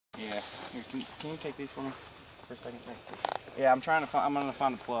Yeah. Here, can you take these for me for a second? Thanks. Yeah, I'm gonna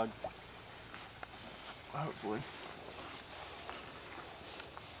find a plug. Hopefully.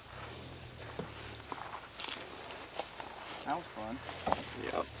 That was fun.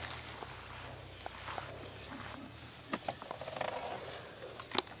 Yep.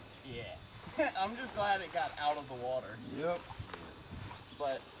 Yeah. I'm just glad it got out of the water. Yep.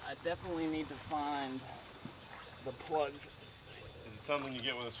 But I definitely need to find the plug for this thing. Is it something you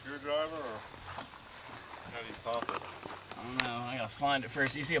get with a screwdriver, or how do you pop it? I don't know. I gotta find it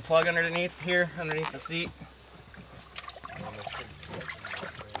first. You see a plug underneath here, underneath the seat?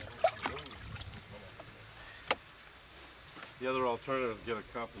 The other alternative is get a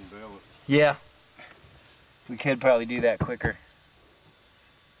cup and bail it. Yeah. We could probably do that quicker.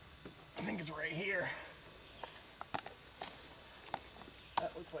 I think it's right here.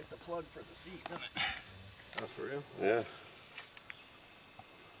 That looks like the plug for the seat, doesn't it? That's for real? Yeah. That's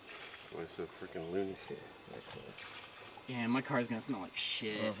why it's so freaking loony. Yeah, my car's gonna smell like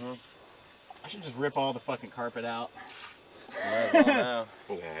shit. I should just rip all the fucking carpet out. Might as well now.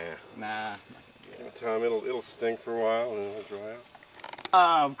 Nah. Give it time, it'll stink for a while and then it'll dry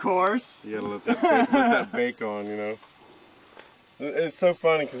out. Of course. You gotta let that bake on, you know. It's so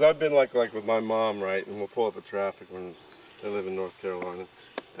funny because I've been like with my mom, right? And we'll pull up the traffic when they live in North Carolina,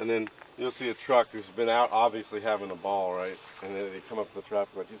 and then you'll see a truck who's been out obviously having a ball, right? And then they come up to the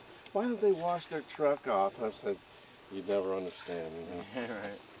traffic light. She's, why don't they wash their truck off? And I've said, you'd never understand. You know?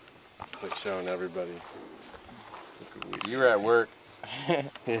 Right. It's like showing everybody. You were at work. Yeah.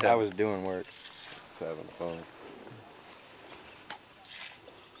 I was doing work. Just having fun.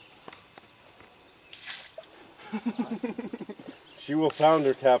 She will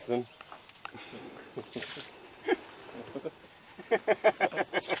founder, Captain.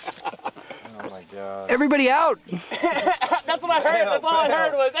 Oh my God. Everybody out! That's what I heard. That's all I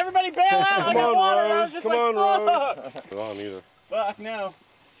heard was everybody bail out. I got water. And I was just like, fuck. Come on, either. Fuck no.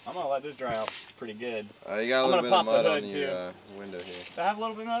 I'm gonna let this dry out pretty good. You got a little bit of mud on your window here. Do I have a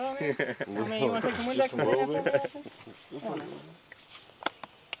little bit of mud on here? I mean, you wanna take some Windex? Just a little bit.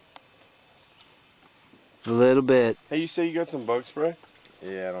 A little bit. Hey, you say you got some bug spray?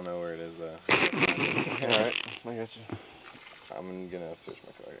 Yeah, I don't know where it is though. Alright, I got you. I'm gonna switch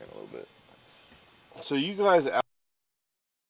my car in a little bit. So you guys